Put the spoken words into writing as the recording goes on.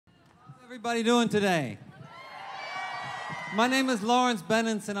Everybody doing today? My name is Lawrence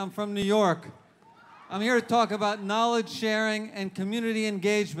Benenson. I'm from New York. I'm here to talk about knowledge sharing and community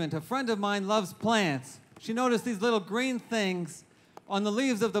engagement. A friend of mine loves plants. She noticed these little green things on the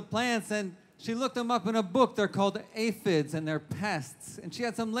leaves of the plants, and she looked them up in a book. They're called aphids, and they're pests. And she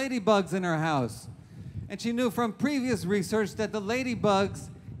had some ladybugs in her house. And she knew from previous research that the ladybugs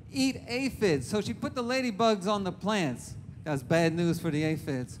eat aphids. So she put the ladybugs on the plants. That's bad news for the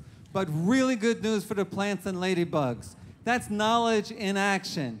aphids, but really good news for the plants and ladybugs. That's knowledge in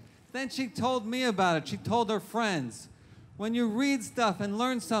action. Then she told me about it. She told her friends. When you read stuff and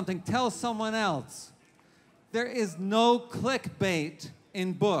learn something, tell someone else. There is no clickbait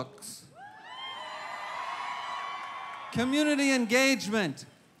in books. Community engagement.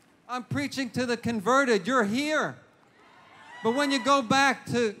 I'm preaching to the converted. You're here. But when you go back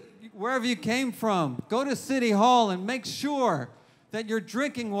to wherever you came from, go to City Hall and make sure that your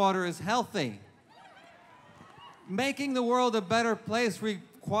drinking water is healthy. Making the world a better place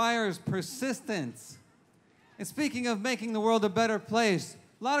requires persistence. And speaking of making the world a better place,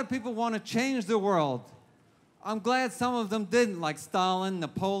 a lot of people want to change the world. I'm glad some of them didn't, like Stalin,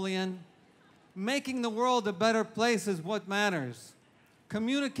 Napoleon. Making the world a better place is what matters.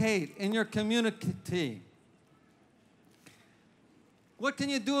 Communicate in your community. What can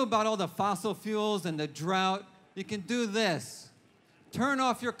you do about all the fossil fuels and the drought? You can do this. Turn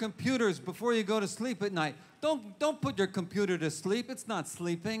off your computers before you go to sleep at night. Don't put your computer to sleep. It's not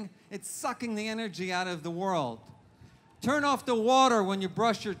sleeping. It's sucking the energy out of the world. Turn off the water when you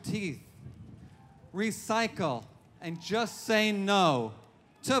brush your teeth. Recycle and just say no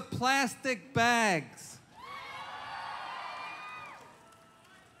to plastic bags.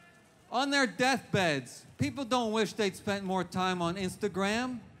 On their deathbeds, people don't wish they'd spent more time on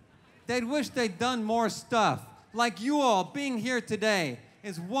Instagram. They'd wish they'd done more stuff. Like you all being here today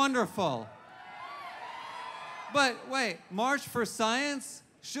is wonderful. But wait, March for Science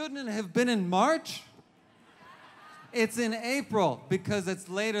shouldn't it have been in March? It's in April because it's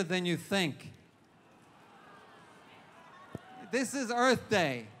later than you think. This is Earth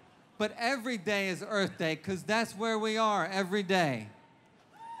Day, but every day is Earth Day because that's where we are every day.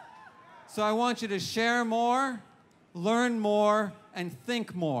 So I want you to share more, learn more, and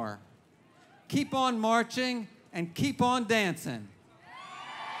think more. Keep on marching and keep on dancing.